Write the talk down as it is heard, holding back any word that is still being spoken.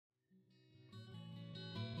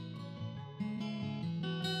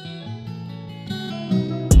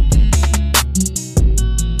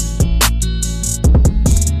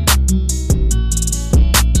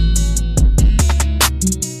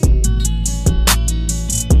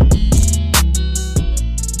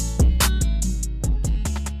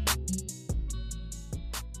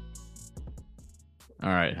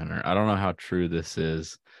true this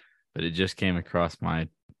is, but it just came across my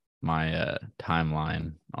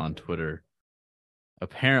timeline on Twitter.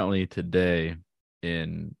 Apparently today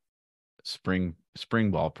in spring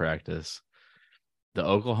ball practice, the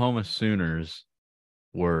Oklahoma Sooners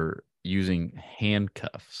were using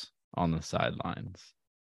handcuffs on the sidelines.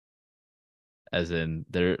 As in,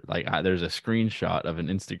 there's a screenshot of an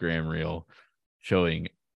Instagram reel showing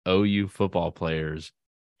OU football players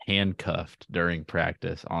handcuffed during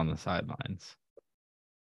practice on the sidelines.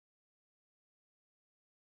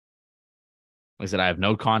 Like I said, I have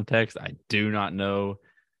no context. I do not know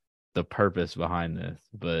the purpose behind this,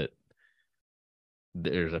 but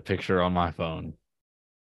there's a picture on my phone.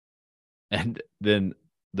 And then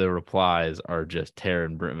the replies are just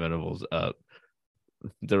tearing Brent Venables up.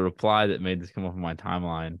 The reply that made this come up on my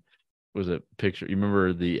timeline was a picture. You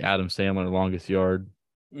remember the Adam Sandler longest yard?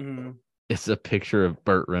 Mm-hmm. It's a picture of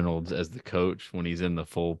Burt Reynolds as the coach when he's in the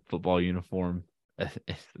full football uniform. This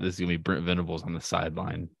is going to be Brent Venables on the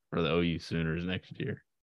sideline for the OU Sooners next year.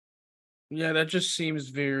 Yeah, that just seems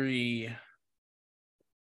very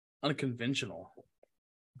unconventional.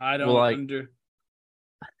 I don't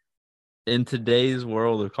in today's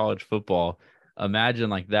world of college football, imagine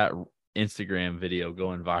like that Instagram video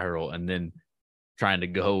going viral and then trying to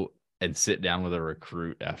go and sit down with a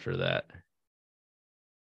recruit after that.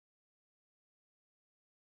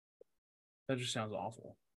 That just sounds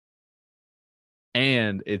awful.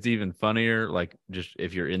 And it's even funnier, like just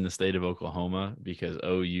if you're in the state of Oklahoma, because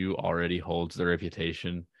OU already holds the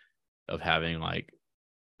reputation of having like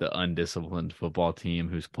the undisciplined football team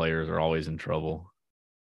whose players are always in trouble.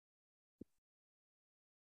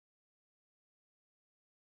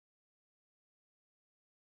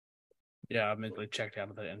 Yeah, I mentally checked out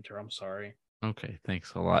of the intro. I'm sorry. Okay,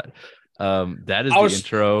 thanks a lot. That is the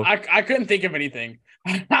intro. I couldn't think of anything.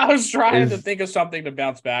 I was trying to think of something to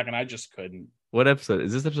bounce back, and I just couldn't. What episode?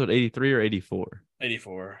 Is this episode 83 or 84?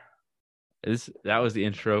 84. That was the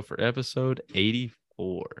intro for episode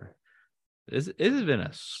 84. It has been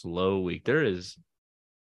a slow week. There's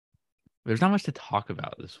not much to talk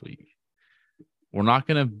about this week. We're not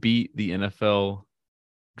going to beat the NFL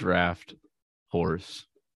draft horse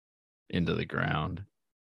into the ground.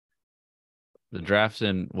 The draft's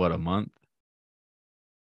in what, a month?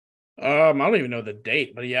 I don't even know the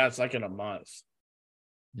date, but yeah, it's like in a month.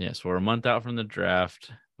 Yes, we're a month out from the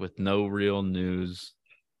draft with no real news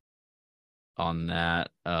on that.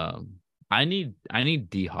 I need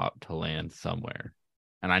D-Hop to land somewhere,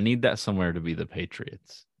 and I need that somewhere to be the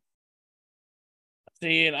Patriots.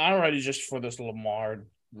 See, and I'm ready just for this Lamar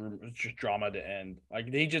just drama to end. Like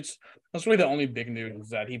that's really the only big news, is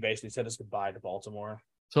that he basically said his goodbye to Baltimore.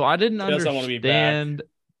 So I didn't understand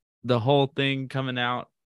the whole thing coming out.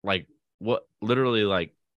 Like what, literally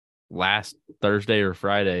like last Thursday or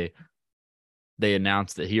Friday, they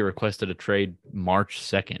announced that he requested a trade March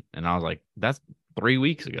 2nd. And I was like, that's 3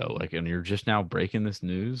 weeks ago. Like, and you're just now breaking this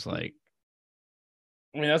news. Like,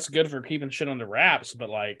 I mean, that's good for keeping shit under wraps, but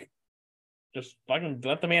like, just fucking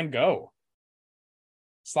let the man go.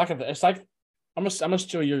 It's like I'm gonna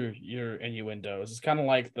steal your innuendos. It's kind of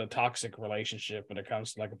like the toxic relationship when it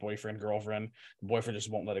comes to like a boyfriend, girlfriend. The boyfriend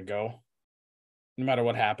just won't let it go. No matter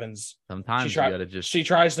what happens. Sometimes you gotta just. She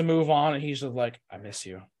tries to move on, and he's just like, "I miss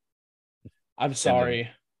you. I'm sorry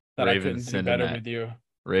that I couldn't do better with you."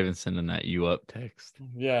 Raven sending that you up text.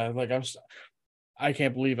 Yeah, like I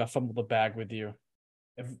can't believe I fumbled the bag with you.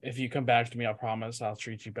 If you come back to me, I promise I'll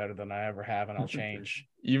treat you better than I ever have, and I'll change.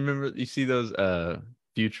 You see those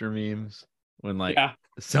future memes when like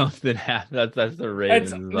something happens? That's the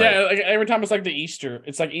Ravens. Like every time it's like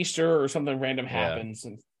it's like Easter or something random happens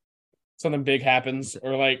and something big happens,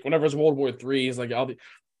 or like whenever it's World War III, it's like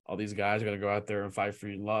all these guys are gonna go out there and fight for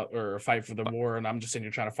your love or fight for the war, and I'm just sitting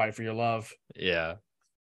here trying to fight for your love. Yeah,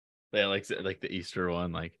 like the Easter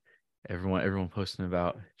one, like everyone posting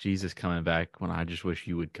about Jesus coming back when I just wish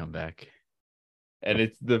you would come back, and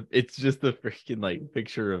it's just the freaking like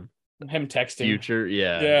picture of him texting future.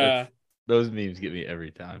 Yeah. Those memes get me every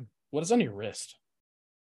time. What is on your wrist?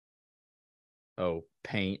 Oh,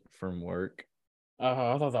 paint from work.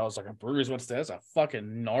 I thought that was like a bruise. What's that? That's a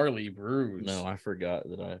fucking gnarly bruise. No, I forgot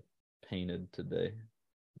that I painted today.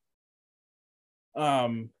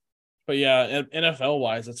 But yeah, NFL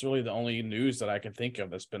wise, that's really the only news that I can think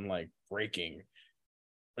of that's been like breaking,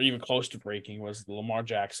 or even close to breaking, was Lamar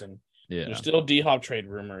Jackson. Yeah, there's still D-Hop trade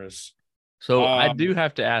rumors. So I do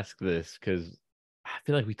have to ask this because I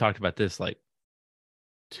feel like we talked about this like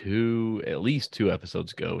at least two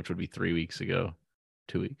episodes ago, which would be 3 weeks ago,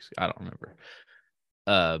 2 weeks. I don't remember.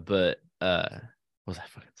 But what was I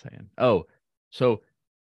fucking saying? Oh, so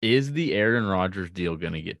is the Aaron Rodgers deal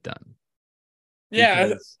gonna get done? Yeah,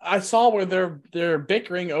 because I saw where they're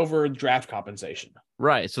bickering over draft compensation.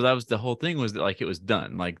 right. So that was the whole thing, was that like it was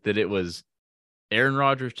done, like that it was Aaron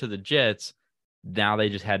Rodgers to the Jets. Now they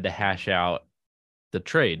just had to hash out the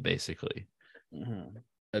trade basically. Mm-hmm.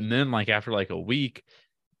 And then like after like a week,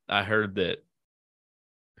 I heard that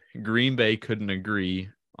Green Bay couldn't agree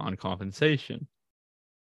on compensation.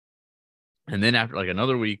 And then after like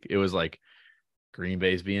another week, it was like Green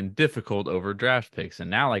Bay's being difficult over draft picks. And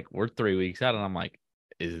now like we're 3 weeks out and I'm like,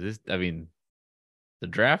 is this, I mean, the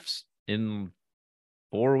draft's in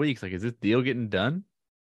 4 weeks. Like, is this deal getting done?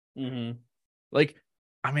 Mm-hmm. Like,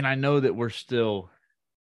 I mean, I know that we're still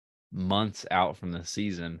months out from the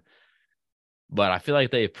season, but I feel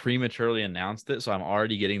like they prematurely announced it. So I'm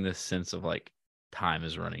already getting this sense of like time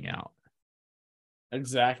is running out.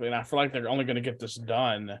 Exactly. And I feel like they're only going to get this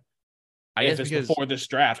done I if guess it's because, before this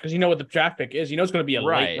draft. Because you know what the draft pick is. You know it's going to be a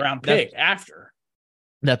late right. round pick after.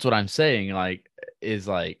 That's what I'm saying. Like, is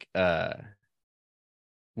like,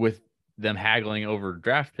 with them haggling over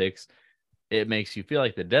draft picks, it makes you feel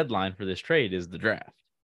like the deadline for this trade is the draft.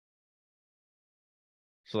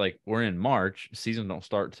 So like we're in March, season don't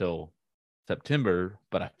start till September,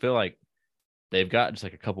 but I feel like they've got just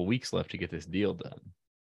like a couple weeks left to get this deal done.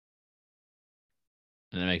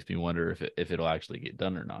 And it makes me wonder if it'll actually get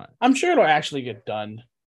done or not. I'm sure it'll actually get done.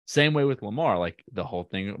 Same way with Lamar. Like the whole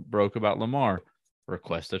thing broke about Lamar.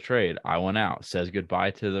 Request a trade. I went out. Says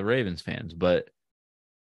goodbye to the Ravens fans. But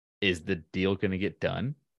is the deal going to get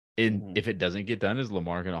done? And Mm-hmm. if it doesn't get done, is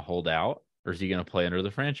Lamar going to hold out, or is he going to play under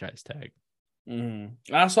the franchise tag?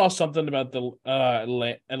 Mm-hmm. I saw something about the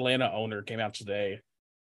Atlanta owner came out today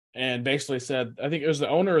and basically said, I think it was the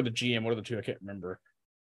owner or the GM, one of the two, I can't remember,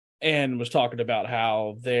 and was talking about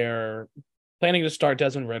how they're planning to start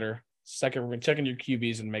Desmond Ritter, checking your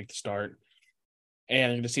QBs and make the start,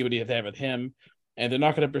 and going to see what they have with him, and they're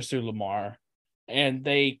not going to pursue Lamar, and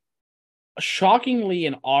they shockingly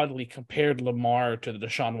and oddly compared Lamar to the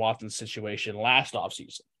Deshaun Watson situation last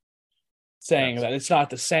offseason, saying that it's not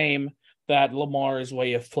the same, that Lamar's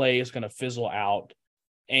way of play is going to fizzle out,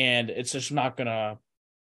 and it's just not going to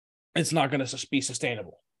be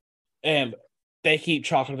sustainable. And they keep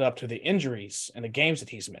chalking it up to the injuries and the games that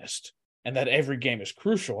he's missed, and that every game is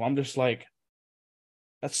crucial. I'm just like,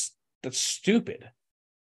 that's stupid.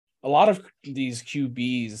 A lot of these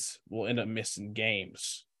QBs will end up missing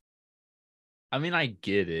games. I mean, I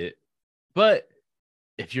get it, but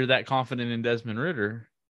if you're that confident in Desmond Ritter,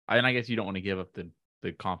 I guess you don't want to give up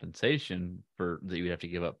the compensation for that you would have to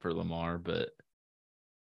give up for Lamar, but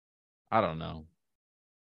I don't know.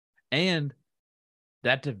 And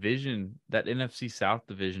that division, that NFC South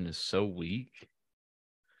division is so weak.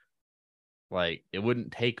 Like it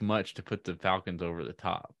wouldn't take much to put the Falcons over the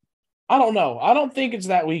top. I don't know. I don't think it's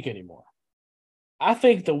that weak anymore. I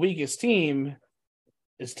think the weakest team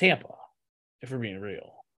is Tampa, if we're being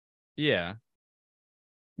real. Yeah.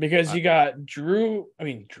 Because you got Drew.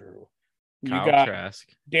 You Kyle got Trask.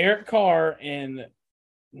 Derek Carr in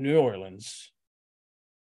New Orleans.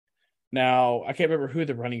 Now, I can't remember who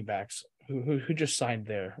the running backs who just signed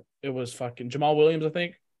there. It was fucking Jamal Williams, I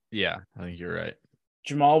think. Yeah, I think you're right.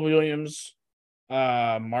 Jamal Williams,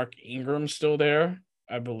 Mark Ingram's still there,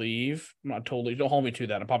 I believe. I'm not totally, don't hold me to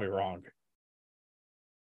that. I'm probably wrong.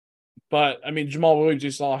 But I mean, Jamal Williams,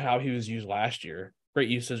 you saw how he was used last year. Great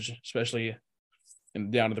usage, especially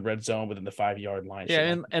down to the red zone within the 5 yard line.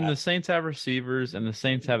 Yeah, and the Saints have receivers and the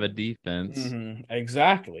Saints have a defense. Mm-hmm,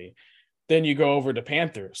 exactly. Then you go over to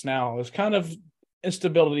Panthers. Now, there's kind of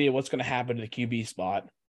instability of what's going to happen to the QB spot,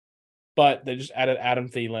 but they just added Adam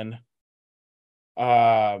Thielen.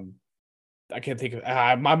 I can't think of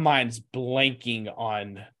my mind's blanking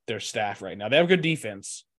on their staff right now. They have a good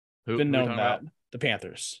defense. Been known that about? The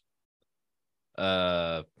Panthers.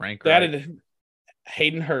 Frank. They added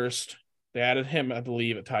Hayden Hurst. They added him, I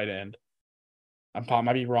believe, at tight end. I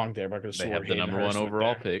might be wrong there, but I could they have the number one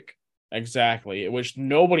overall pick. Exactly, which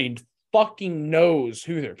nobody fucking knows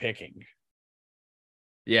who they're picking.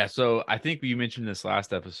 Yeah, so I think you mentioned this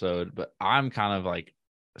last episode, but I'm kind of like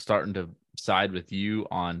starting to side with you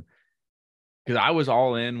on, because I was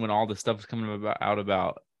all in when all this stuff was coming out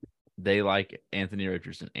about they like Anthony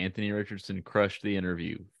Richardson. Anthony Richardson crushed the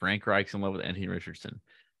interview. Frank Reich's in love with Anthony Richardson.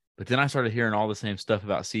 But then I started hearing all the same stuff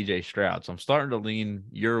about CJ Stroud. So I'm starting to lean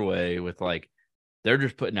your way with like, they're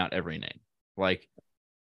just putting out every name. Like,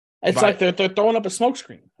 it's like they're throwing up a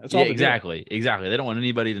smokescreen. That's all. Exactly. They don't want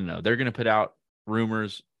anybody to know. They're going to put out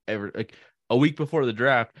rumors like a week before the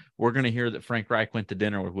draft. We're going to hear that Frank Reich went to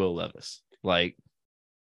dinner with Will Levis. Like,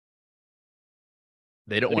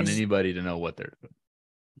 they don't want anybody to know what they're doing.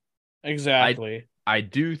 Exactly. I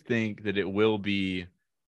do think that it will be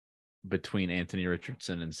between Anthony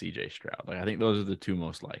Richardson and CJ Stroud. Like I think those are the two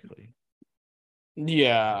most likely.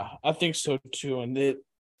 Yeah, I think so too. And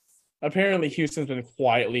apparently Houston's been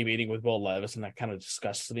quietly meeting with Will Levis, and that kind of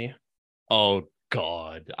disgusts me. Oh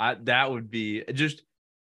God, that would be just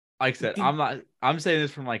like I said. I'm saying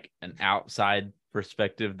this from like an outside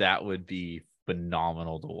perspective. That would be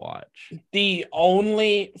phenomenal to watch. The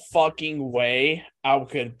only fucking way I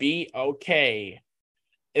could be okay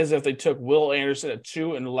is if they took Will Anderson at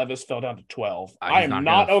 2 and Levis fell down to 12. I He's am not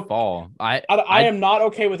not gonna okay. fall. I am not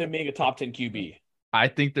okay with him being a top 10 QB. I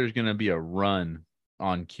think there's gonna be a run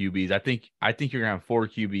on QBs. I think you're gonna have 4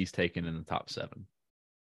 QBs taken in the top 7.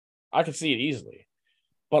 I could see it easily.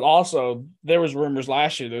 But also, there was rumors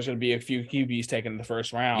last year there's going to be a few QBs taken in the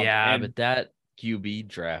first round. Yeah, and but that QB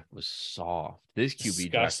draft was soft. This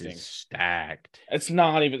QB draft disgusting. is stacked. It's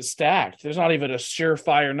not even stacked. There's not even a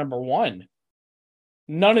surefire number one.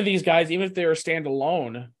 None of these guys, even if they were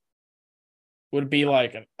standalone, would be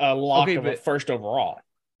like a lock of a first overall.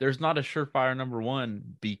 There's not a surefire number one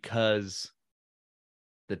because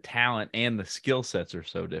the talent and the skill sets are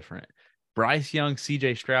so different. Bryce Young,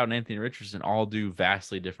 CJ Stroud, and Anthony Richardson all do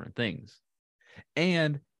vastly different things.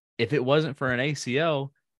 And if it wasn't for an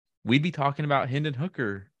ACL, we'd be talking about Hendon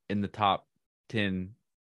Hooker in the top 10,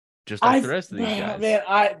 just like the rest of these guys. Man,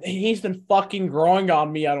 he's been fucking growing on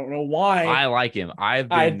me. I don't know why. I like him.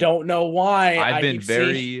 I don't know why. I've been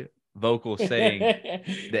very vocal saying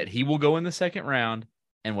that he will go in the second round,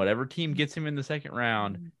 and whatever team gets him in the second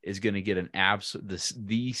round is going to get an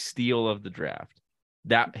the steal of the draft.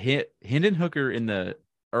 That Hendon Hooker in the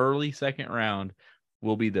early second round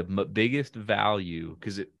will be the biggest value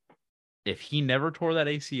because if he never tore that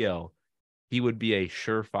ACL, he would be a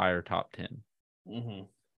surefire top 10. Mm-hmm.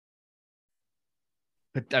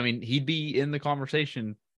 But I mean, he'd be in the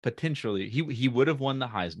conversation potentially. He would have won the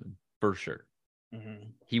Heisman for sure. Mm-hmm.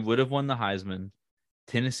 He would have won the Heisman.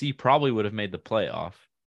 Tennessee probably would have made the playoff,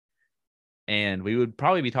 and we would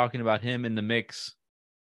probably be talking about him in the mix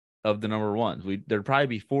of the number ones. There'd probably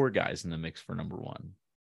be 4 guys in the mix for number 1.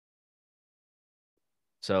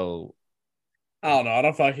 So I don't know. I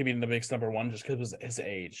don't feel like he'd be in the mix number 1 just because of his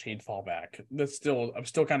age. He'd fall back. I'm still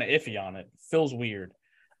kind of iffy on it. Feels weird.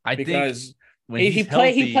 Because when he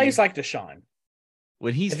plays like Deshaun.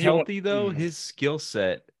 When he's healthy, though, his skill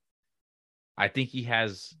set, I think he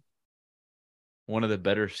has one of the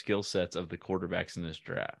better skill sets of the quarterbacks in this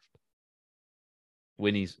draft.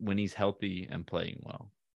 When he's healthy and playing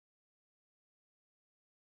well.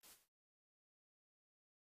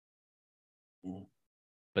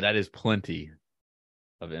 But that is plenty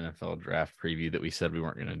of NFL draft preview that we said we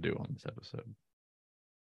weren't going to do on this episode.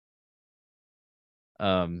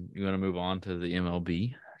 You want to move on to the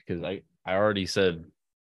MLB? Because I already said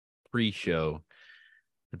pre-show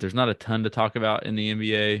that there's not a ton to talk about in the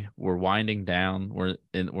NBA. We're winding down. We're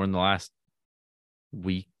in the last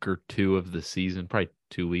week or 2 of the season, probably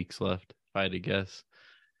 2 weeks left, if I had to guess.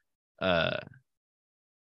 I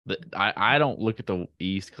don't look at the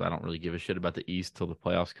East because I don't really give a shit about the East till the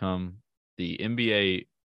playoffs come. The NBA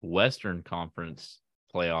Western Conference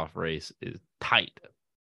playoff race is tight.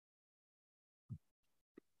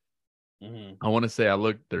 Mm-hmm. I want to say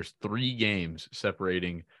there's 3 games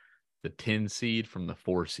separating the 10 seed from the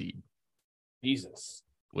 4 seed. Jesus.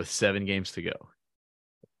 With 7 games to go.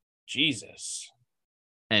 Jesus.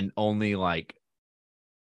 And only like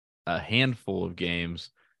a handful of games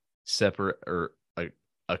separating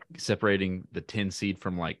the 10 seed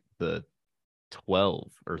from like the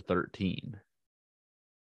 12 or 13.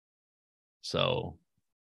 So,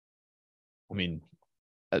 I mean,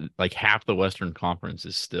 like half the Western Conference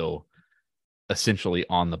is still essentially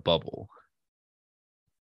on the bubble.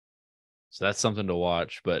 So that's something to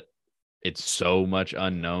watch, but it's so much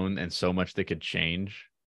unknown and so much that could change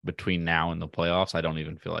between now and the playoffs. I don't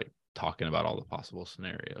even feel like talking about all the possible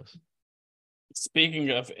scenarios.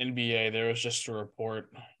 Speaking of NBA, there was just a report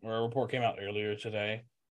came out earlier today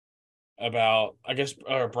about, I guess,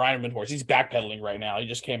 Brian Windhorst. He's backpedaling right now. He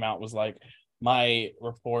just came out, was like, my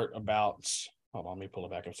report about, hold on, let me pull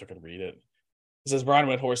it back up so I can read it. It says Brian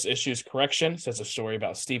Windhorst issues correction, says a story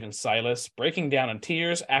about Steven Silas breaking down in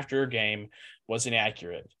tears after a game was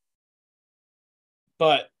inaccurate.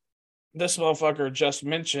 But this motherfucker just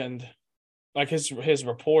mentioned, like, his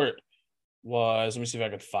report was, let me see if I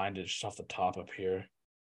could find it just off the top up here.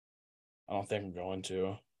 I don't think I'm going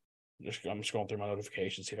to. I'm just going through my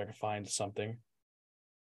notifications, see if I can find something.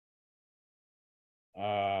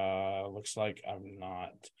 Looks like I'm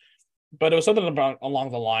not. But it was something about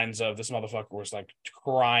along the lines of this motherfucker was like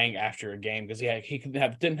crying after a game because he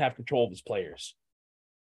didn't have control of his players.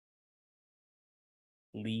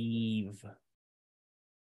 Leave.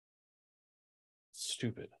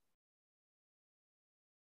 stupid.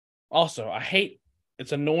 Also,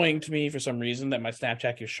 it's annoying to me for some reason that my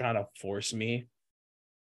Snapchat is trying to force me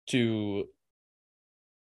to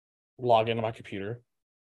log into my computer.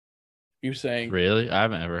 You saying Really?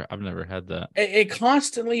 I've never had that. it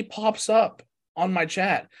constantly pops up on my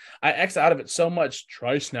chat. I X out of it so much.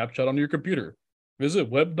 Try Snapchat on your computer. Visit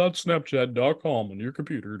web.snapchat.com on your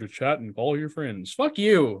computer to chat and call your friends. Fuck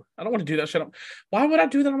you. I don't want to do that shit. Why would I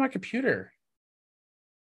do that on my computer?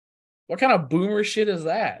 What kind of boomer shit is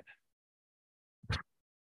that?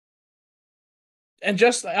 And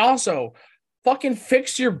just also, fucking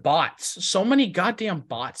fix your bots. So many goddamn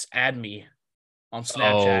bots add me on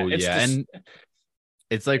Snapchat. Oh yeah, and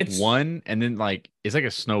it's like one, and then like it's like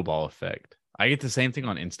a snowball effect. I get the same thing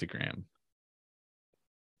on Instagram.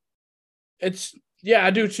 Yeah,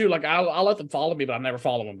 I do too. Like I'll let them follow me, but I never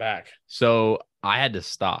follow them back. So I had to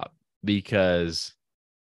stop because,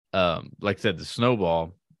 like I said, the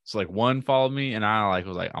snowball. So like one followed me, and I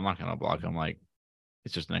was like, I'm not gonna block him. Like,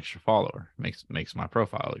 it's just an extra follower. Makes my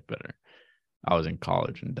profile look better. I was in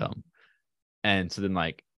college and dumb, and so then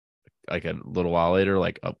like a little while later,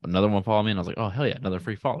 like another one followed me, and I was like, oh hell yeah, another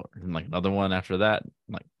free follower. And like another one after that,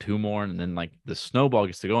 like two more, and then like the snowball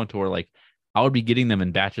gets to go into where like I would be getting them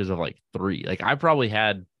in batches of like 3. Like I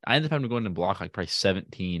ended up having to go in and block like probably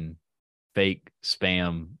 17 fake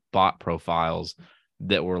spam bot profiles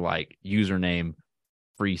that were like username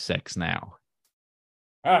free sex now.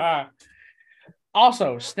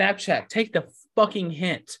 Also, Snapchat, take the fucking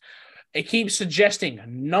hint. It keeps suggesting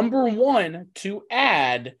number 1 to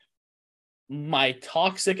add my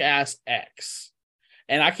toxic ass ex.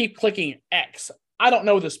 And I keep clicking X. I don't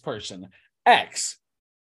know this person. X.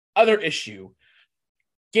 Other issue.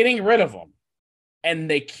 Getting rid of them. And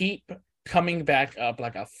they keep coming back up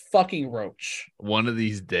like a fucking roach. One of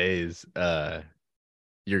these days,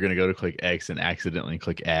 you're gonna go to click X and accidentally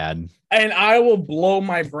click add. And I will blow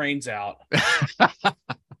my brains out.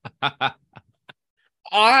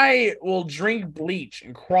 I will drink bleach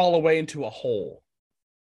and crawl away into a hole.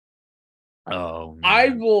 Oh, man. I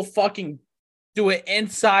will fucking do an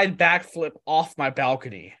inside backflip off my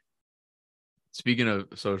balcony. Speaking of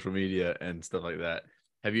social media and stuff like that,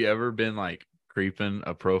 have you ever been like creeping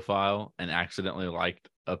a profile and accidentally liked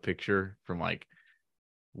a picture from like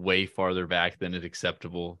way farther back than it's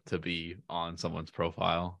acceptable to be on someone's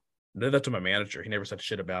profile? I did that to my manager. He never said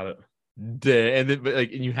shit about it. And then, but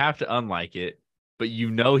like, and you have to unlike it, but you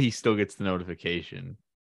know he still gets the notification.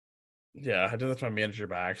 Yeah, I did that to my manager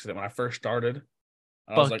by accident when I first started.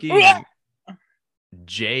 I was like,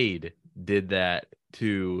 Jade did that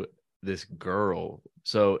to this girl.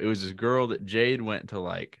 So it was this girl that Jade went to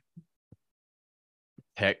like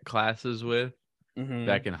tech classes with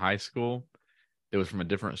back in high school. It was from a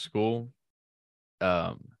different school.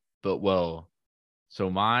 So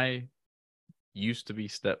my used to be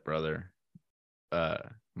stepbrother,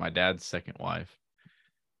 my dad's second wife,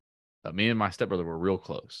 me and my stepbrother were real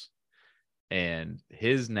close. And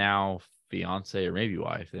his now fiance or maybe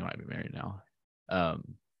wife, they might be married now.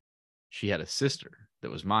 She had a sister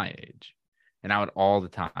that was my age. And I would all the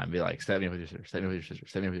time be like, set me up with your sister, set me up with your sister,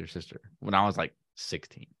 set me up with your sister, when I was like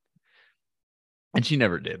 16. And she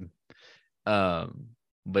never did. But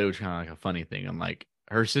it was kind of like a funny thing. And like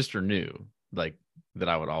her sister knew like that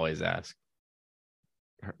I would always ask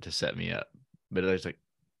her to set me up. But it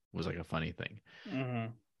was like a funny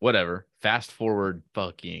thing. Whatever. Fast forward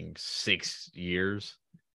fucking 6 years.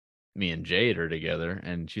 Me and Jade are together,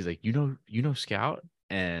 and she's like, you know Scout?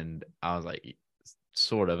 And I was like,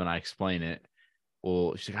 sort of, and I explain it.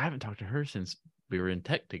 Well, she's like, I haven't talked to her since we were in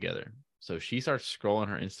tech together. So she starts scrolling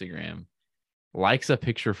her Instagram, likes a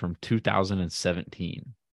picture from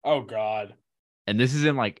 2017. Oh God. And this is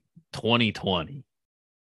in like 2020.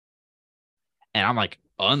 And I'm like,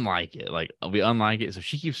 unlike it. Like, we unlike it. So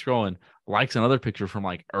she keeps scrolling, likes another picture from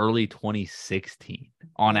like early 2016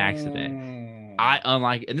 on accident. I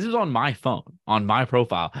unlike it. And this is on my phone, on my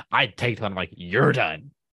profile. I take it. I'm like, you're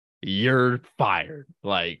done. You're fired.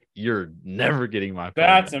 Like, you're never getting my phone.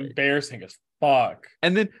 That's embarrassing as fuck.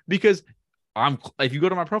 And then because if you go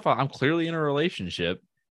to my profile, I'm clearly in a relationship.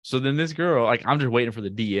 So then this girl, like, I'm just waiting for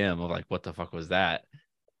the DM of like, what the fuck was that?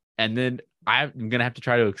 And then I'm going to have to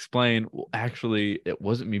try to explain, well, actually, it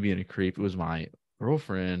wasn't me being a creep. It was my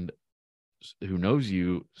girlfriend who knows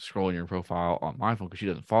you scrolling your profile on my phone because she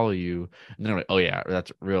doesn't follow you. And they're like, oh, yeah,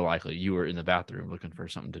 that's real likely. You were in the bathroom looking for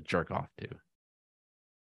something to jerk off to.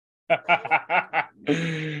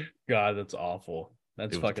 God, that's awful.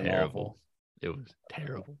 That's fucking terrible. awful. It was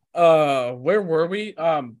terrible. Where were we?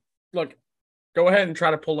 Look, go ahead and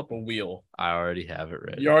try to pull up a wheel. I already have it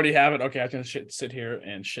ready. You already have it? Okay, I can sit here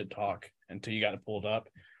and shit talk until you got it pulled up.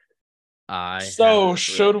 I So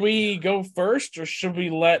should we go first or should we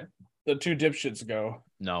let the two dipshits go?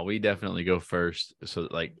 No, we definitely go first. So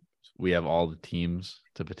like we have all the teams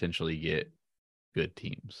to potentially get good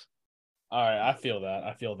teams. All right, I feel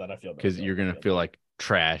that. Because you're gonna feel like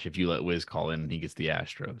trash if you let Wiz call in and he gets the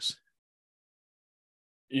Astros.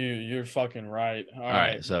 You're fucking right. All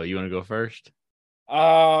right. So you want to go first?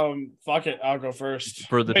 Fuck it. I'll go first.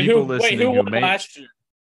 For the people listening who won may last year?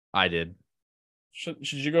 I did. Should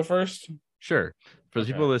you go first? Sure. For the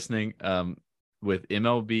people listening, with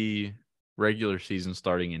MLB regular season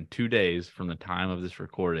starting in 2 days from the time of this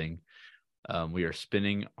recording, we are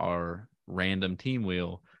spinning our random team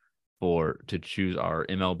wheel to choose our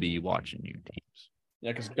MLB watching you teams.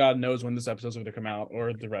 Yeah, because God knows when this episode's going to come out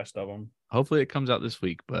or the rest of them. Hopefully it comes out this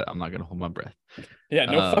week, but I'm not going to hold my breath. Yeah,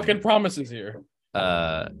 no fucking promises here.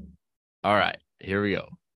 All right, here we go.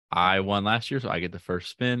 I won last year, so I get the first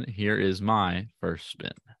spin. Here is my first spin.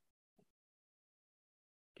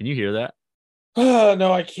 Can you hear that?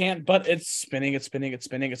 No, I can't, but it's spinning, it's spinning, it's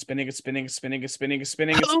spinning, it's spinning, it's spinning, it's spinning, it's spinning, it's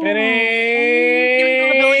spinning, it's spinning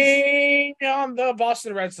on the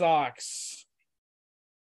Boston Red Sox.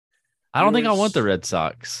 I don't think I want the Red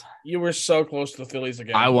Sox. You were so close to the Phillies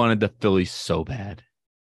again. I wanted the Phillies so bad.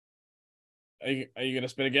 Are you going to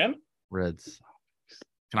spin again? Red Sox.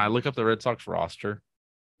 Can I look up the Red Sox roster?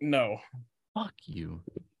 No. Fuck you.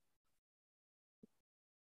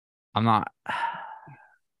 I'm not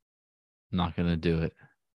going to do it.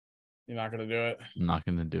 You're not going to do it? I'm not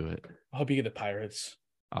going to do it. I hope you get the Pirates.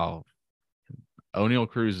 Oh. O'Neal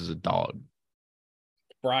Cruz is a dog.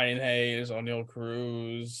 Brian Hayes, O'Neal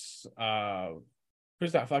Cruz.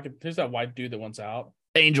 Who's that white dude that wants out?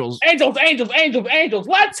 Angels. Let's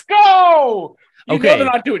go. You know they're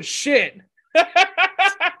not doing shit.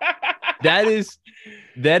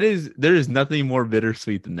 there is nothing more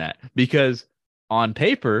bittersweet than that, because on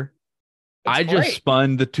paper, just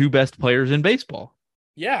spun the two best players in baseball.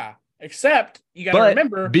 Yeah, except you got to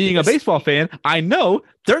remember, being a baseball fan, I know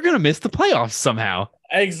they're going to miss the playoffs somehow.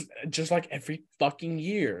 Just like every fucking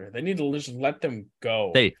year. They need to just let them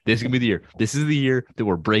go. Hey, this is going to be the year. This is the year that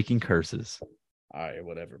we're breaking curses. All right,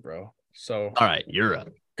 whatever, bro. So, all right, you're up.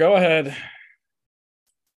 Go ahead.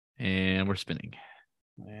 And we're spinning.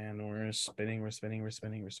 And we're spinning. We're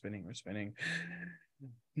spinning.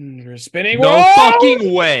 No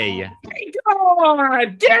fucking way.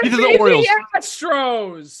 God, get me the Orioles.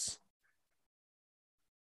 Astros.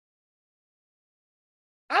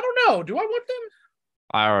 I don't know. Do I want them?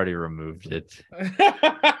 I already removed it.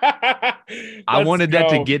 I wanted that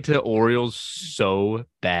to get to Orioles so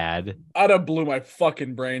bad. I'd have blew my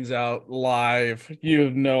fucking brains out live. You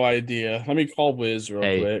have no idea. Let me call Wiz real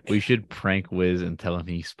quick. We should prank Wiz and tell him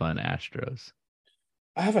he spun Astros.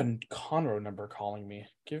 I have a Conroe number calling me.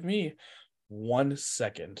 Give me 1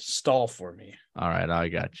 second. Stall for me. All right, I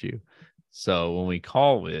got you. So when we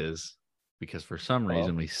call Wiz, because for some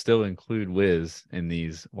reason we still include Wiz in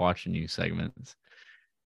these watching you segments,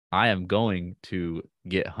 I am going to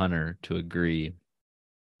get Hunter to agree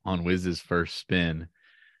on Wiz's first spin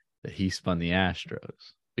that he spun the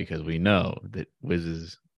Astros, because we know that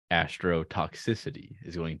Wiz's Astro toxicity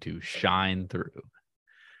is going to shine through.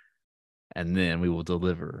 And then we will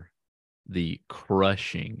deliver the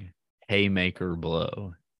crushing haymaker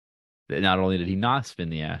blow that not only did he not spin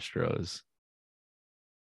the Astros,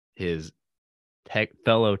 his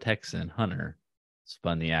fellow Texan Hunter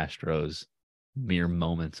spun the Astros mere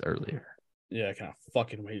moments earlier. Yeah, I can't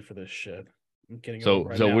fucking wait for this shit. I'm kidding. So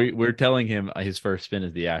we're telling him his first spin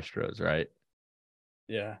is the Astros, right?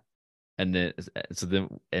 Yeah. And then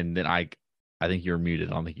I think you're muted.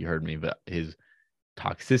 I don't think you heard me, but his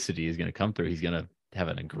toxicity is going to come through. He's going to have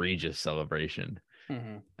an egregious celebration.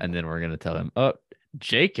 Mm-hmm. And then we're going to tell him,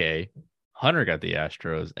 JK, Hunter got the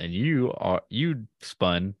Astros and you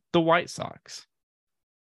spun the White Sox.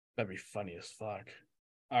 That'd be funny as fuck.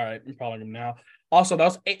 All right, I'm calling him now. Also, that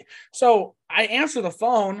was 8. So I answer the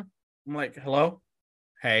phone. I'm like, hello?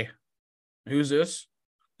 Hey, who's this?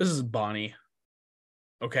 This is Bonnie.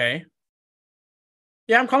 Okay.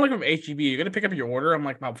 Yeah, I'm calling from HEB. You're going to pick up your order? I'm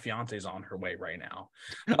like, my fiance's on her way right now.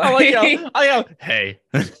 Hey.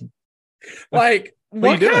 Like,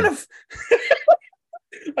 what kind of...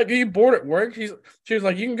 Like, are you bored at work? She was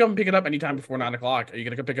like, you can come pick it up anytime before 9 o'clock. Are you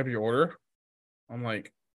going to come pick up your order? I'm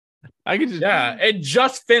like... it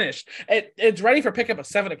just finished. It's ready for pickup at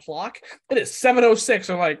 7 o'clock. It is 7:06.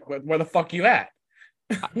 I'm like, where the fuck you at?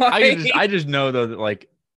 I just know though that like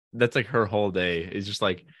that's like her whole day is just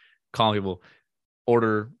like calling people,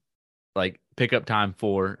 order, like pickup time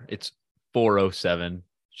 4. It's 4:07.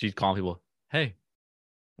 She's calling people, hey,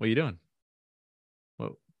 what are you doing?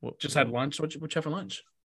 Just had lunch. What'd you have for lunch?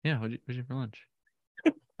 Yeah, what'd you have for lunch?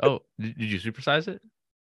 Oh, did you supersize it?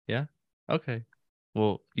 Yeah. Okay.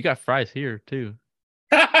 Well, you got fries here too.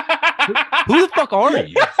 Who the fuck are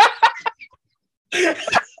you?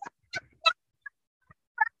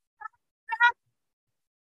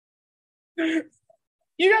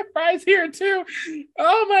 You got fries here too.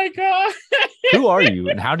 Oh my god. Who are you,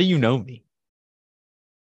 and how do you know me?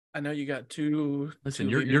 I know you got two. Listen,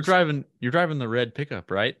 2 you're liters. driving the red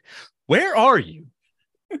pickup, right? Where are you?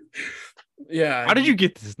 Yeah. How did you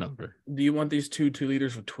get this number? Do you want these 2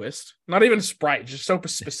 liters of Twist? Not even Sprite, just so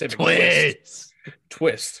specific. Twist.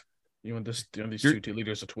 Twist. You want these 2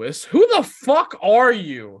 liters of Twist? Who the fuck are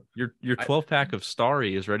you? Your 12-pack of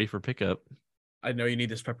Starry is ready for pickup. I know you need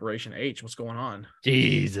this preparation H. What's going on?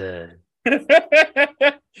 Jesus.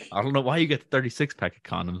 I don't know why you get the 36-pack of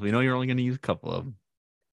condoms. We know you're only going to use a couple of them.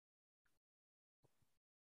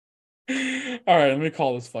 All right, let me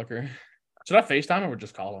call this fucker. Should I FaceTime him or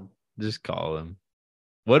just call him? Just call him.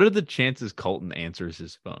 What are the chances Colton answers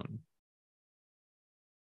his phone?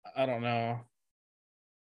 I don't know.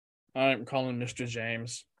 I'm calling Mr.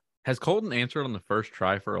 James. Has Colton answered on the first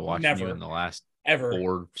try for a watching you in the last ever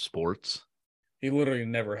 4 sports? He literally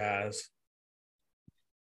never has.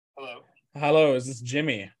 Hello. Hello, is this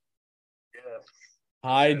Jimmy? Yes.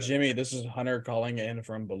 Hi, Jimmy. This is Hunter calling in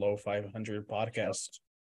from Below 500 Podcast.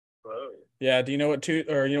 Hello. Yeah, do you know what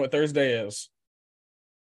what Thursday is?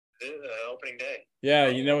 Opening day. Yeah,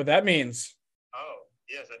 you know what that means. Oh,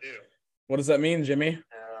 yes, I do. What does that mean, Jimmy?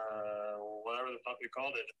 Whatever the fuck we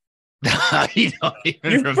called it. You don't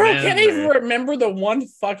even You remember. can't even remember the one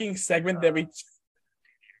fucking segment that we.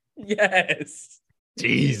 Yes.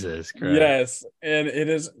 Jesus Christ. Yes, and it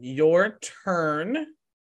is your turn.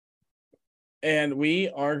 And we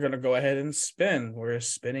are gonna go ahead and spin. We're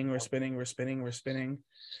spinning.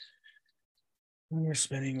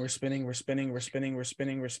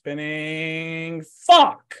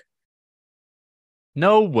 Fuck.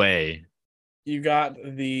 No way. You got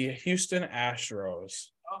the Houston Astros.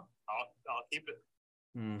 Oh, I'll keep it.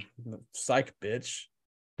 Psych, bitch.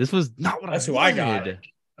 This was not what That's I who wanted. I got.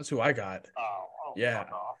 That's who I got. Oh Yeah.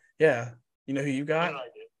 fuck off. Yeah. You know who you got? Yeah, I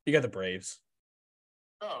did. You got the Braves.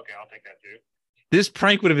 Oh, okay, I'll take that too. This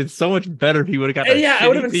prank would have been so much better if he would have got that. Yeah, it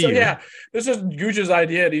would have been so. team. Yeah, this is Gooch's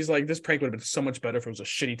idea. And he's like, this prank would have been so much better if it was a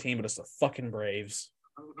shitty team, but it's the fucking Braves.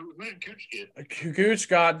 Who did Cooch get? Gooch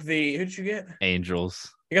got the. Who did you get?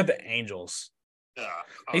 Angels. You got the Angels. Yeah.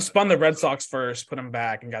 He spun the Red Sox first, put him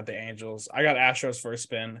back, and got the Angels. I got Astros first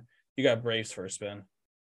spin. You got Braves first spin.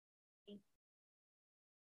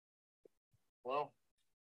 Well,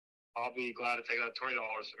 I'll be glad to take that $20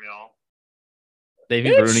 from y'all. They've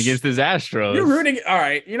been rooting against his Astros. You're rooting. All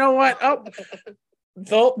right. You know what? Oh,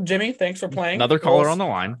 Phil, Jimmy, thanks for playing. Another caller on the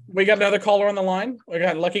line. We got another caller on the line. We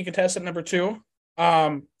got lucky contestant number 2.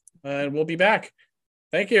 And we'll be back.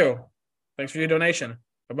 Thank you. Thanks for your donation.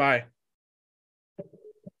 Bye-bye.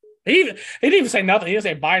 He didn't even say nothing. He didn't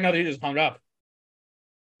say bye nothing. He just hung up.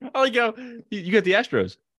 Oh, you go. You got the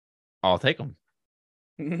Astros. I'll take them.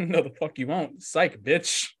 No, the fuck you won't. Psych,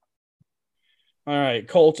 bitch. All right,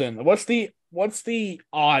 Colton. What's the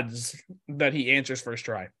odds that he answers first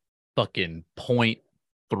try? Fucking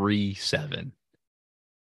 0.37.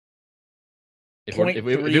 If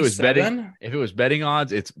it was betting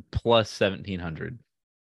odds, it's plus 1,700.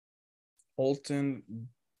 Colton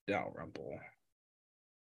Dalrymple.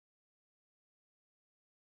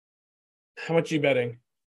 How much you betting?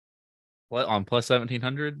 What on plus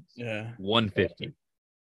 1,700? Yeah, 150.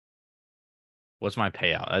 What's my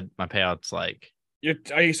payout? My payout's like.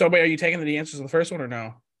 Are you taking the answers to the first one or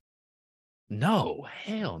no? No,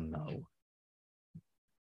 hell no.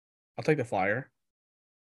 I'll take the flyer.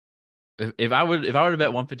 If I were to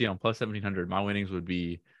bet 150 on plus 1,700, my winnings would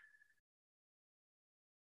be.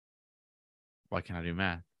 Why can't I do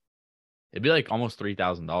math? It'd be like almost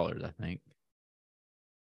 $3,000, I think.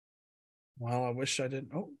 Well, I wish I didn't.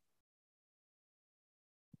 Oh.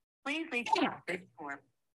 Please leave this form.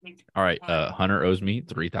 All right, Hunter owes me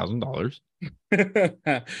 $3,000.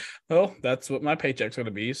 Well, that's what my paycheck's going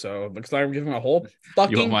to be. So it looks like I'm giving a whole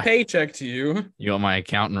fucking paycheck to you. You want my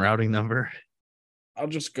account and routing number? I'll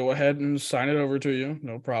just go ahead and sign it over to you.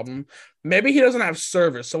 No problem. Maybe he doesn't have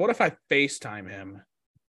service. So what if I FaceTime him?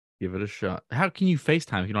 Give it a shot. How can you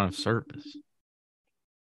FaceTime if you don't have service?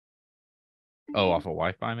 Oh, off of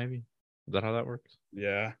Wi-Fi, maybe? Is that how that works?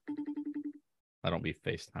 Yeah. I don't be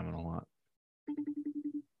FaceTiming a lot.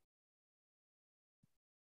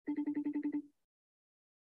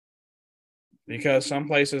 Because some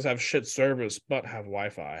places have shit service but have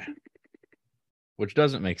Wi-Fi. Which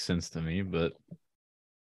doesn't make sense to me, but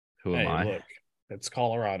who am I? Look, It's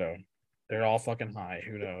Colorado. They're all fucking high.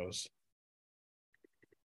 Who knows?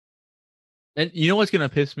 And you know what's gonna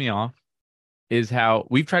piss me off is how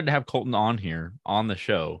we've tried to have Colton on here on the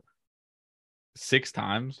show 6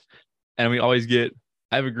 times, and we always get,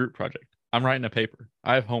 I have a group project. I'm writing a paper.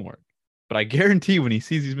 I have homework. But I guarantee when he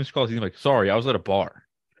sees these missed calls, he's like, sorry, I was at a bar.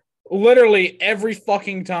 Literally every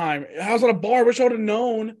fucking time. I was at a bar. Wish I would have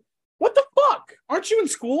known. What the fuck? Aren't you in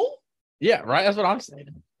school? Yeah, right. That's what I'm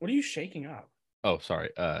saying. What are you shaking up? Oh,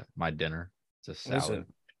 sorry. My dinner. It's a What is salad.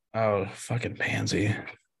 it? Oh, fucking pansy.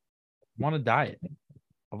 I'm on a diet.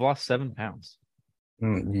 I've lost 7 pounds.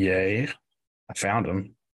 Yay. I found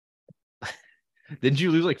him. Didn't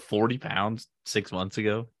you lose like 40 pounds 6 months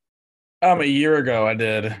ago? A year ago I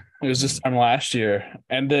did. It was this time last year.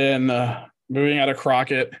 And then moving out of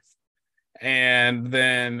Crockett and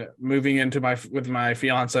then moving into with my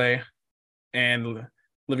fiance and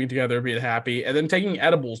living together, being happy. And then taking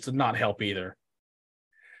edibles did not help either.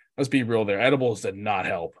 Let's be real there. Edibles did not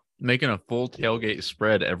help. Making a full tailgate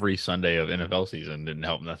spread every Sunday of NFL season didn't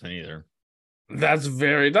help nothing either. That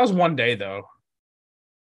was one day though.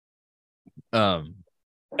 Um,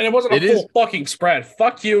 And it wasn't a It full fucking spread.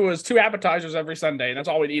 Fuck you. It was 2 appetizers every Sunday. And that's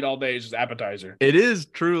all we'd eat all day is just appetizer. it is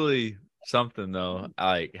truly something though,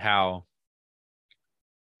 like how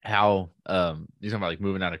you're talking about like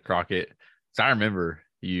moving out of Crockett. So I remember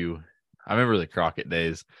the Crockett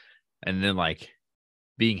days, and then like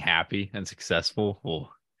being happy and successful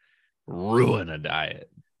will ruin a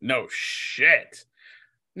diet. No shit,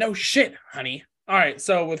 honey. All right.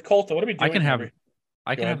 So with Colton, what are we doing? I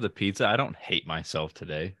can have the pizza. I don't hate myself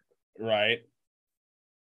today. Right.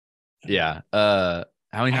 Yeah. How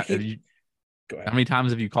many Go ahead. how many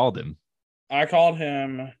times have you called him? I called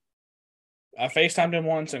him. I FaceTimed him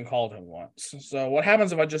once and called him once. So what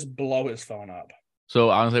happens if I just blow his phone up? So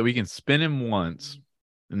I was like, we can spin him once,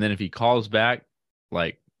 and then if he calls back,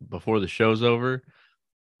 like before the show's over,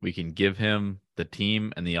 we can give him the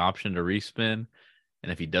team and the option to respin.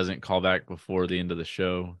 And if he doesn't call back before the end of the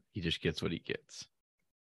show, he just gets what he gets.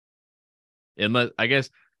 Unless I guess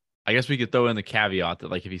we could throw in the caveat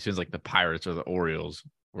that like if he spins like the Pirates or the Orioles,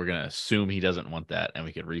 we're gonna assume he doesn't want that, and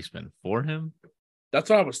we could respin for him. That's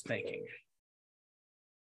what I was thinking.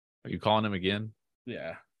 Are you calling him again?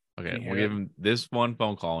 Yeah. Okay, we'll give him this one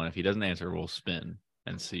phone call, and if he doesn't answer, we'll spin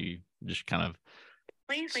and see. Just kind of.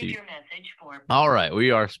 Please leave your message for. All right,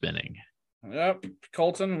 we are spinning. Yep,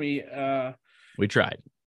 Colton. We tried.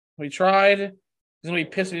 He's gonna be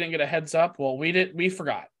pissed we didn't get a heads up. Well, we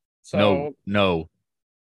forgot. So No.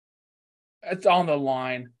 It's on the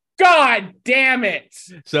line. God damn it!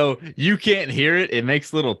 So you can't hear it. It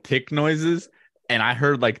makes little tick noises, and I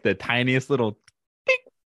heard like the tiniest little tick,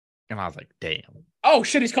 and I was like, "Damn!" Oh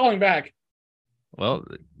shit, he's calling back. Well,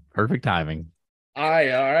 perfect timing. All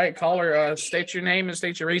right, caller. State your name and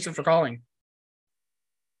state your reason for calling.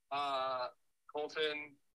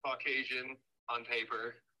 Colton, Caucasian on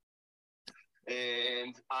paper.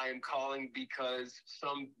 And I'm calling because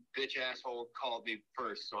some bitch asshole called me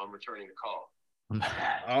first, so I'm returning the call.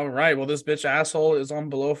 All right. Well, this bitch asshole is on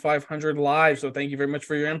below 500 live, so thank you very much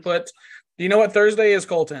for your input. Do you know what Thursday is,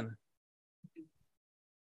 Colton?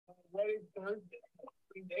 What is Thursday?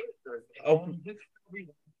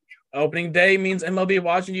 Opening day means MLB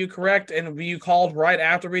watching you, correct? And you called right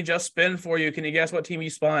after we just spun for you. Can you guess what team you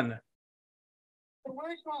spun? The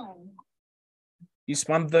worst one. You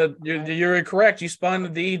spun you're correct. You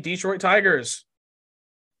spun the Detroit Tigers.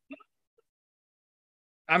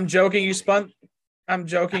 I'm joking. You spun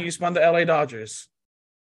the LA Dodgers.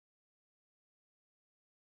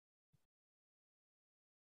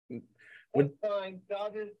 Fine.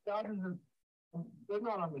 Dodgers they're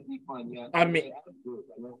not on the decline yet.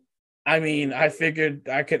 I mean, I figured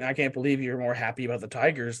I can't believe you're more happy about the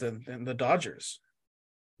Tigers than the Dodgers.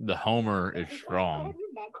 The homer is strong.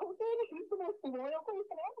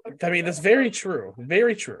 I mean, that's very true.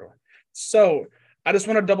 Very true. So I just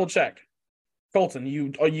want to double check. Colton,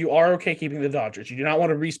 you are okay keeping the Dodgers. You do not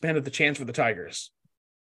want to respin at the chance for the Tigers.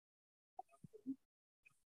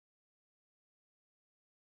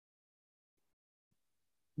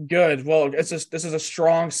 Good. Well, this is a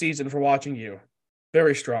strong season for watching you.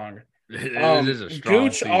 Very strong. It is a strong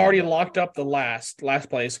Gooch season. already locked up the last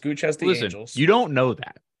place. Gooch has the Angels. You don't know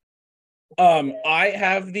that. I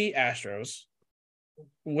have the Astros.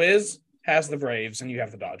 Wiz has the Braves, and you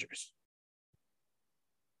have the Dodgers.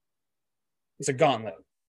 It's a gauntlet.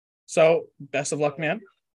 So, best of luck, man.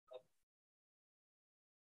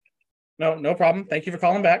 No problem. Thank you for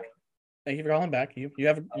calling back. Y'all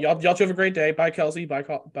two have a great day. Bye, Kelsey. Bye,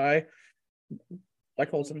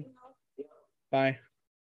 Colton. Bye.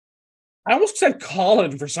 I almost said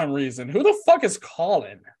Colin for some reason. Who the fuck is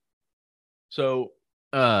Colin? So,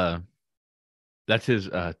 that's his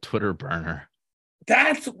Twitter burner.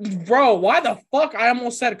 That's bro. Why the fuck? I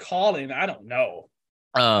almost said Colin. I don't know.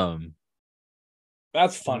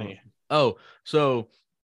 That's funny. So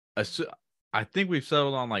I think we've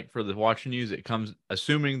settled on like for the watching news. It comes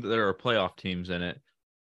assuming that there are playoff teams in it.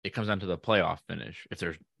 It comes down to the playoff finish. If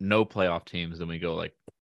there's no playoff teams, then we go like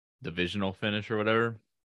divisional finish or whatever.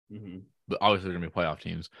 Mm-hmm. But obviously, there's gonna be playoff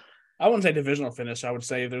teams. I wouldn't say divisional finish. I would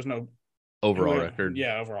say there's no Overall record.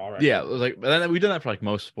 Yeah, overall record. Yeah, like we've done that for like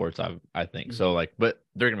most sports. I think Mm-hmm. so. Like, but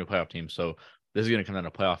they're gonna be playoff teams. So this is gonna come down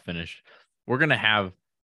to playoff finish. We're gonna have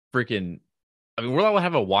freaking. I mean, we're gonna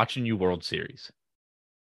have a watching you World Series.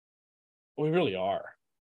 We really are.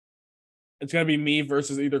 It's gonna be me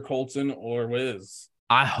versus either Colton or Wiz.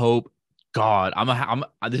 I hope God.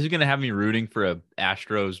 This is gonna have me rooting for a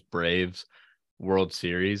Astros Braves World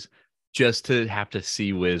Series just to have to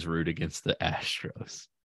see Wiz root against the Astros.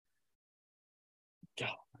 God,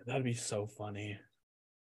 that'd be so funny.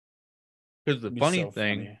 Because the funny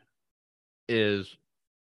thing is,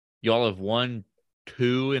 y'all have won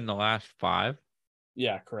 2 in the last 5.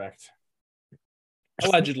 Yeah, correct.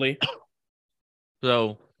 Allegedly.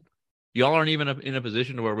 So y'all aren't even in a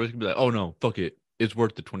position to where we're gonna be like, oh no, fuck it, it's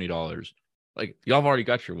worth the $20. Like y'all have already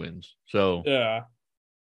got your wins. So yeah.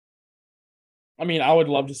 I mean, I would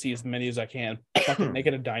love to see as many as I can. Fucking make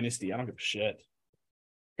it a dynasty. I don't give a shit.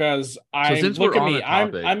 Because look at me.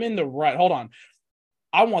 I'm in the rut. Hold on.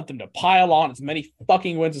 I want them to pile on as many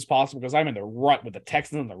fucking wins as possible because I'm in the rut with the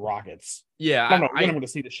Texans and the Rockets. Yeah, I don't know when I'm going to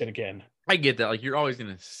see this shit again. I get that. Like you're always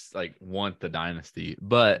gonna like want the dynasty,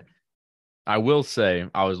 but I will say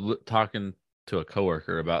I was talking to a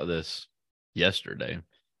coworker about this yesterday,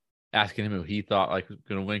 asking him who he thought like was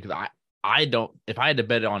going to win because I don't. If I had to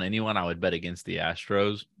bet on anyone, I would bet against the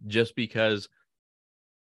Astros just because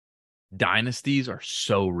dynasties are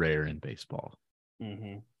so rare in baseball.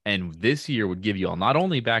 Mm-hmm. And this year would give you all not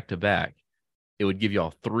only back to back, it would give you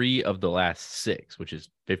all 3 of the last 6, which is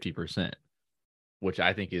 50%, which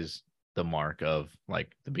I think is the mark of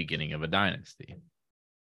like the beginning of a dynasty.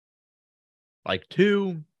 Like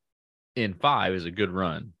 2 in 5 is a good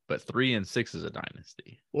run, but 3 and 6 is a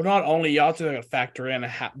dynasty. Well, not only you also got to factor in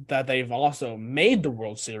that they've also made the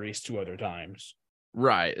World Series 2 other times.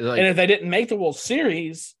 Right. Like, and if they didn't make the World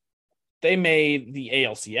Series, they made the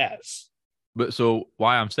ALCS. But so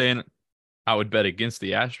why I'm saying I would bet against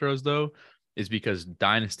the Astros, though, is because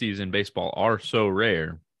dynasties in baseball are so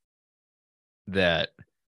rare that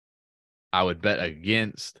I would bet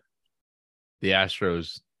against the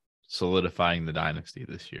Astros solidifying the dynasty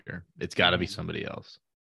this year. It's got to be somebody else.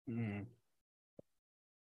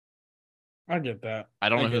 I get that. I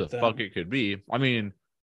don't know who the fuck it could be. I mean,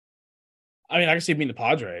 I can see it being the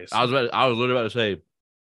Padres. I was literally about to say,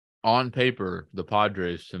 on paper, the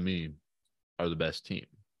Padres to me are the best team.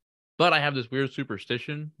 But I have this weird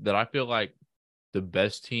superstition that I feel like the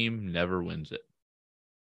best team never wins it.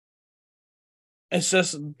 It's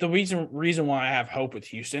just the reason why I have hope with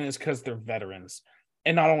Houston is because they're veterans.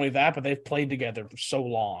 And not only that, but they've played together for so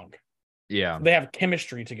long. Yeah. They have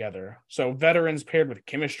chemistry together. So veterans paired with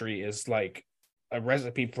chemistry is like a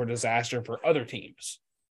recipe for disaster for other teams.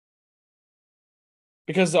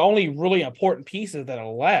 Because the only really important pieces that are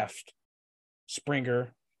left,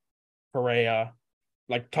 Springer, Correa,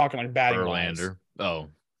 like talking like batting wise.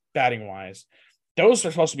 Batting wise. Those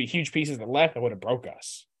are supposed to be huge pieces that left that would have broke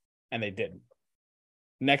us. And they didn't.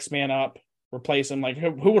 Next man up, replace him. Like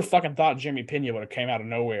who would have fucking thought Jimmy Pena would have came out of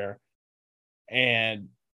nowhere and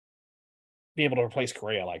be able to replace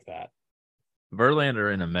Correa like that?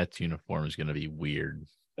 Verlander in a Mets uniform is going to be weird.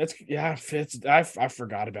 I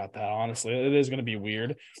forgot about that, honestly. It is going to be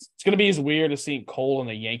weird. It's going to be as weird as seeing Cole in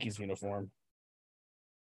the Yankees uniform.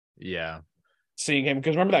 Yeah. Seeing him,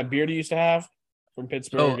 because remember that beard he used to have from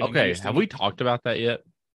Pittsburgh? Oh, okay. Have we talked about that yet?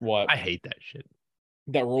 What? I hate that shit.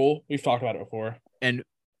 That rule? We've talked about it before. And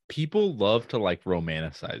people love to like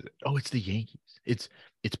romanticize it. Oh, it's the Yankees.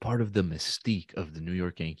 It's part of the mystique of the New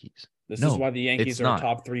York Yankees. This is why the Yankees are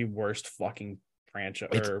top 3 worst fucking franchise.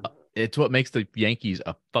 It's what makes the Yankees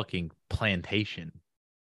a fucking plantation.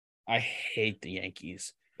 I hate the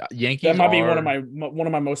Yankees. Yankees that might be one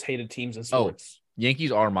of my most hated teams in sports.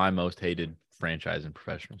 Yankees are my most hated franchise in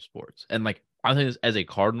professional sports. And like I think as a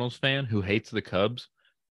Cardinals fan who hates the Cubs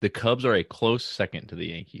are a close second to the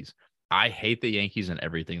Yankees. I hate the Yankees and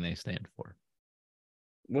everything they stand for.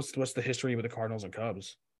 What's the history with the Cardinals and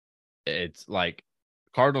Cubs? It's like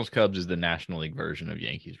Cardinals Cubs is the National League version of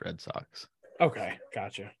Yankees Red Sox. Okay,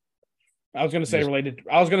 gotcha. I was gonna say related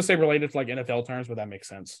to like NFL terms, but that makes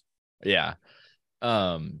sense. Yeah.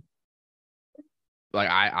 Like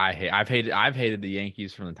I've hated the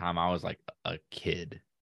Yankees from the time I was like a kid.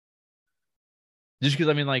 Just because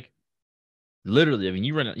I mean, like literally, I mean,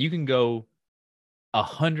 you can go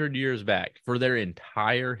 100 years back for their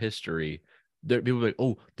entire history. There people are like,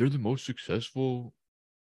 oh, they're the most successful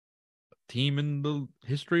team in the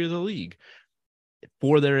history of the league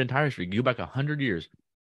for their entire history. Go back 100 years,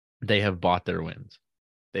 they have bought their wins,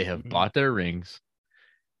 they have bought their rings.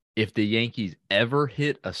 If the Yankees ever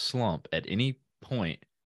hit a slump at any point,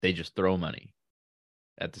 they just throw money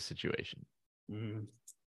at the situation. Mm-hmm.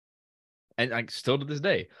 And like still to this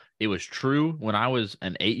day, it was true when I was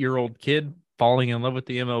an 8-year-old kid falling in love with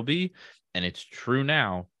the MLB, and it's true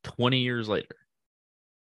now, 20 years later.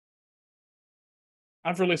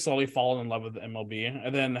 I've really slowly fallen in love with the MLB,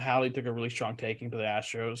 and then Hallie took a really strong taking to the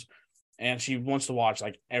Astros, and she wants to watch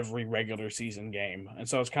like every regular season game, and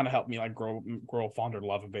so it's kind of helped me like grow a fonder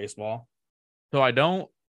love of baseball. So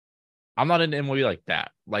I'm not into MLB like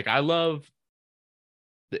that. Like I love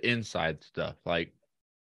the inside stuff. Like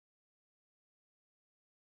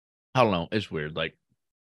I don't know, it's weird. Like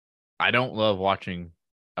I don't love watching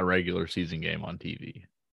a regular season game on TV.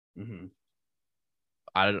 Mm-hmm.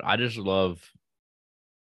 I just love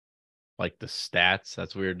like the stats.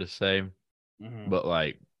 That's weird to say, but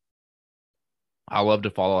like I love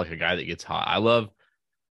to follow like a guy that gets hot. I love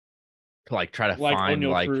to like try to like find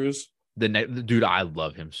O'Neal like Cruz. the dude. I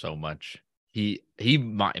love him so much. He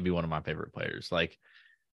might be one of my favorite players. Like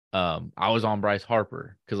I was on Bryce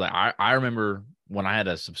Harper because like I remember when I had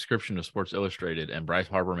a subscription to Sports Illustrated and Bryce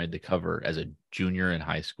Harper made the cover as a junior in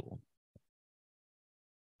high school.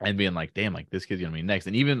 And being like, damn, like this kid's gonna be next.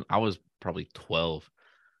 And even I was probably 12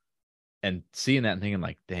 and seeing that and thinking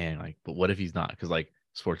like, dang, like, but what if he's not? Because like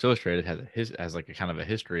Sports Illustrated has like a kind of a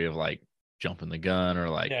history of like jumping the gun or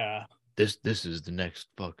like this is the next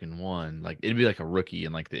fucking one. Like it'd be like a rookie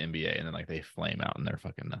in like the NBA and then like they flame out and they're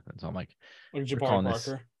fucking nothing. So I'm like Jabari calling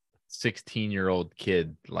Parker. this 16-year-old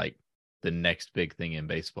kid like the next big thing in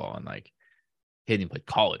baseball, and like he hadn't even played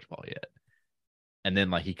college ball yet. And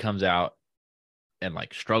then like he comes out and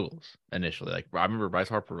like struggles initially. Like I remember Bryce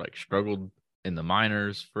Harper like struggled in the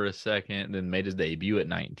minors for a second, then made his debut at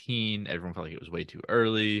 19. Everyone felt like it was way too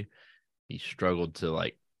early. He struggled to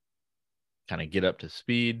like kind of get up to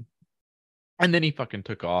speed. And then he fucking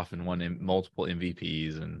took off and won multiple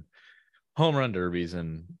MVPs and home run derbies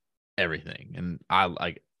and everything. And I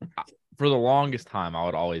like for the longest time, I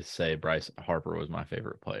would always say Bryce Harper was my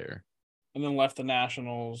favorite player. And then left the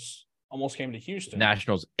Nationals, almost came to Houston.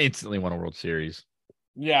 Nationals instantly won a World Series.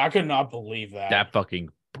 Yeah, I could not believe that. That fucking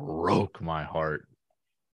broke my heart.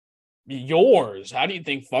 Yours. How do you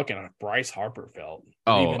think fucking Bryce Harper felt?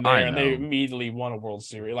 Oh, even there, I know. And they immediately won a World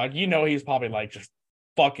Series. Like, you know, he's probably like just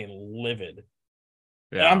fucking livid.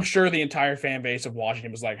 Yeah. And I'm sure the entire fan base of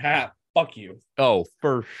Washington was like, "Ha, fuck you." Oh,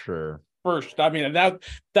 for sure. First, I mean that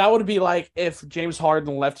would be like if James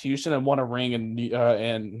Harden left Houston and won a ring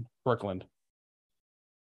in Brooklyn.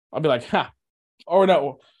 I'd be like, "Ha," or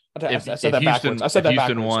no. I said that backwards. I said that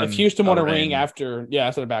backwards. If Houston won a ring after, I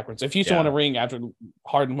said it backwards. If Houston won a ring after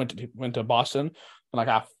Harden went to Boston, I'm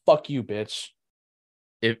like, fuck you, bitch.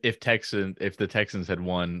 If the Texans had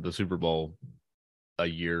won the Super Bowl a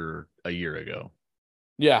year ago,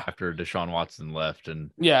 after Deshaun Watson left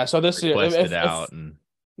and so this year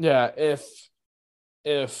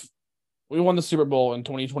if we won the Super Bowl in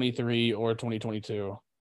 2023 or 2022,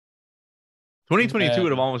 2022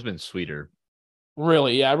 would have almost been sweeter.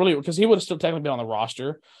 Really, because he would have still technically been on the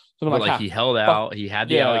roster. So but like he held out, he had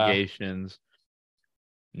the allegations.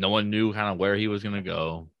 No one knew kind of where he was going to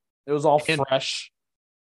go. It was all fresh.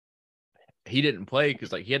 He didn't play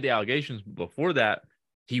because like he had the allegations. Before that,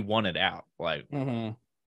 he wanted out. Like, but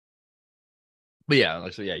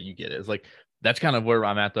you get it. It's like that's kind of where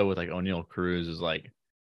I'm at though with like O'Neal Cruz is like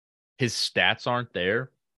his stats aren't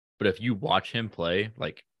there, but if you watch him play,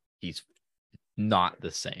 like he's not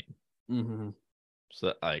the same.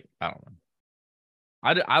 So like I don't know.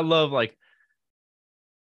 I love like,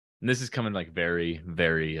 and this is coming like very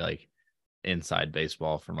very like inside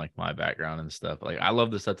baseball from like my background and stuff. Like I love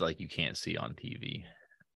the stuff that like you can't see on TV.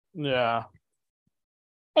 Yeah,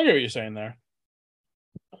 I get what you're saying there.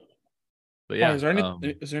 But yeah, is there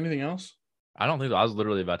anything else? I don't think so. I was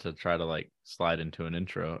literally about to try to like slide into an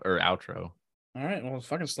intro or outro. All right, well, let's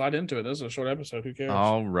fucking slide into it. This is a short episode. Who cares?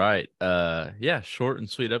 All right. Short and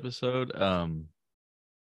sweet episode.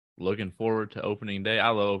 Looking forward to opening day. I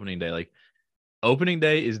love opening day. Like opening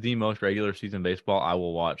day is the most regular season baseball I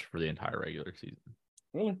will watch for the entire regular season.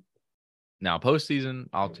 Really? Now postseason,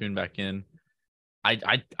 I'll tune back in.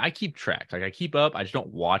 I keep track. Like I keep up. I just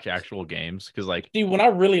don't watch actual games because like when I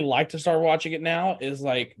really like to start watching it now is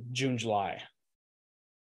like June, July.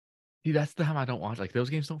 Dude, that's the time I don't watch. Like those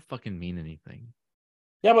games don't fucking mean anything.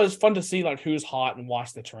 Yeah, but it's fun to see like who's hot and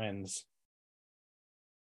watch the trends.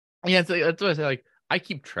 Yeah, that's what I say. Like I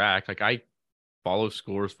keep track. Like I follow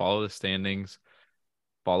scores, follow the standings,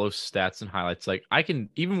 follow stats and highlights. Like I can,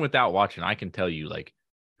 even without watching, I can tell you like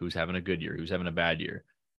who's having a good year, who's having a bad year.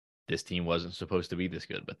 This team wasn't supposed to be this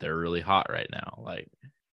good, but they're really hot right now. Like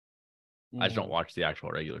I just don't watch the actual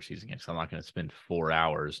regular season games. I'm not going to spend 4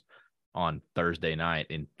 hours on Thursday night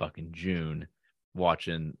in fucking June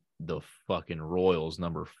watching the fucking Royals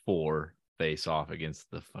 #4 face off against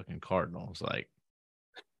the fucking Cardinals. Like,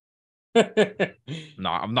 no,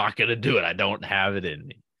 I'm not going to do it. I don't have it in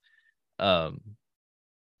me. But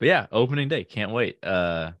yeah, opening day. Can't wait.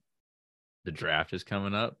 The draft is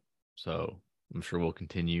coming up. So I'm sure we'll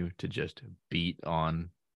continue to just beat on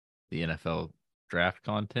the NFL draft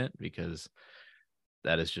content because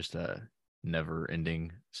that is just a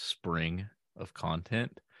never-ending spring of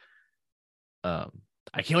content.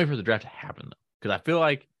 I can't wait for the draft to happen though, because I feel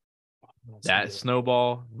like that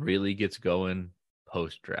snowball really gets going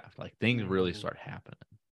post-draft. Like things really start happening.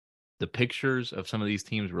 The pictures of some of these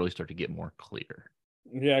teams really start to get more clear.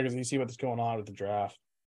 Yeah, because you see what's going on with the draft.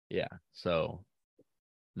 Yeah, so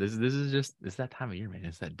this is just it's that time of year, man.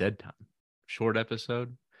 It's that dead time. Short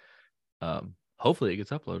episode. Hopefully it gets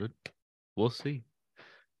uploaded. We'll see.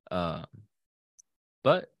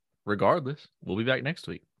 But regardless, we'll be back next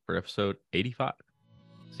week for episode 85.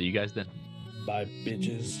 See you guys then. Bye,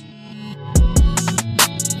 bitches.